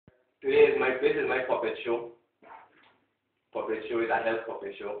This is my puppet show. Puppet show is a health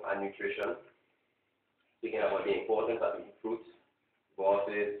puppet show and nutrition. Speaking about the importance of eating fruits,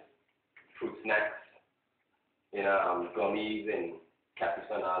 versus fruit snacks, gummies and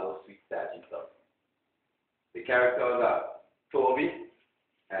capsules, all those sweet starchy stuff. The characters are Toby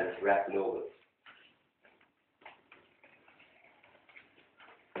and Rat Noble.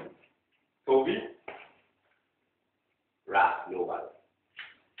 Toby, Rat Noble.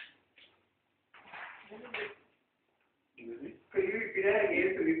 Could you repeat that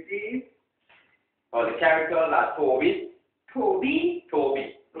again for me, please? Oh, the characters are Toby. Toby?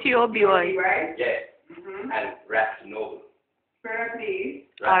 Toby. T-O-B-Y. Right? Yes. Mm-hmm. And Rat Noble. Spell, please.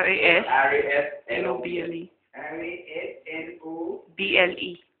 R-A-S. R-A-S-N-O-B-L-E. R-A-S-N-O.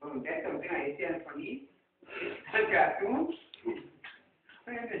 B-L-E. Oh, that's something I see on funny. Cartoon?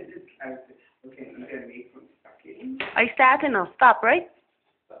 Where is this character? Okay, I'm going to make from stocking. I started now. Stop, right?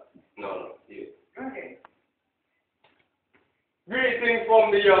 No, here. Okay. Greetings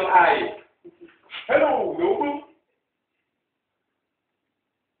from the young eye. Hello, Noble.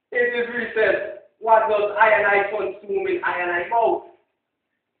 It is recess. What does I and I consume in I and I mouth?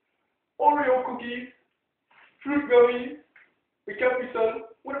 Oreo cookies, fruit gummies, the Capri Sun.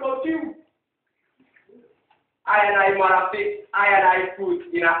 What about you? I and I marafix, I and I fruit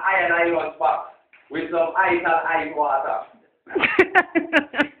in a I and I lunchbox with some ice and ice water.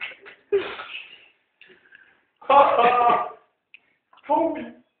 Toby,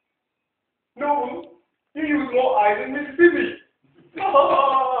 no, you use more ice in Mississippi.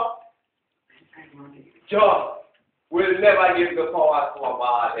 John will never give the power to a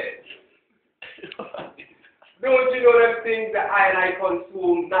bald head. Don't you know them things that I and I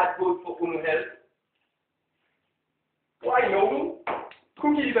consume not good for your health? Why no?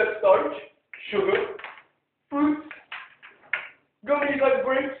 Cookies and starch, sugar, fruits, gummies and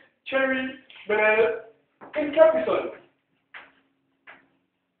grapes, cherries, bananas, and Capri Sun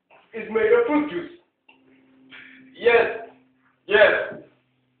is made of fruit juice. Yes, yes.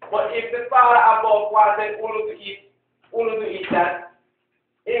 But if the father above wanted only to eat that,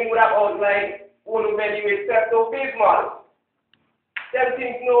 he would have outlined Uno belly with Pepto-Bismol. Them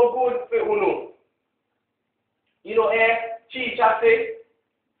things no good for Uno. Chicha say,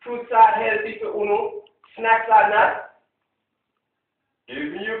 fruits are healthy for Uno, snacks are not.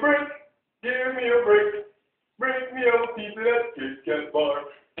 Give me a break, give me a break. Break me up, people at Kit Kat bar.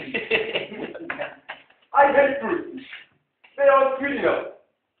 I hate fruits. They are sweet enough.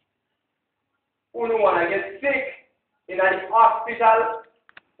 Uno wanna get sick in a hospital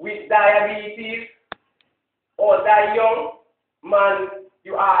with diabetes or die young, man,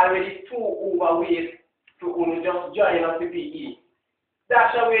 you are already too overweight to just join us to PE.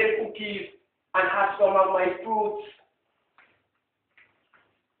 Dash away the cookies and have some of my fruits.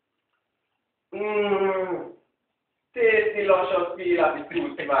 Taste the luscious feel of the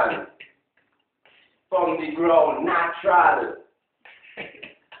fruit, man. From the ground, natural.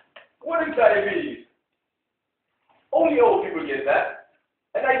 What is diabetes? Only old people get that.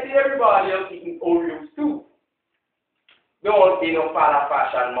 And I see everybody else eating Oreos too. Don't be no fala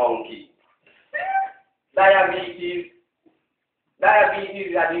fashion monkey. Diabetes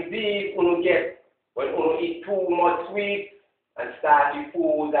is a disease you get when you eat too much sweets and starchy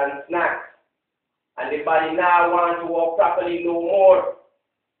foods and snacks. And the body now wants to work properly no more.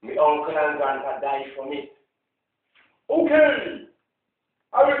 My uncle and grandpa died from it. Okay.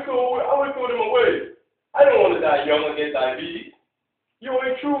 I will throw them away. I don't want to die young and get diabetes. You're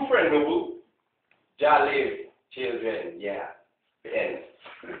a true friend, Noble. Jah live, children, yeah. The end.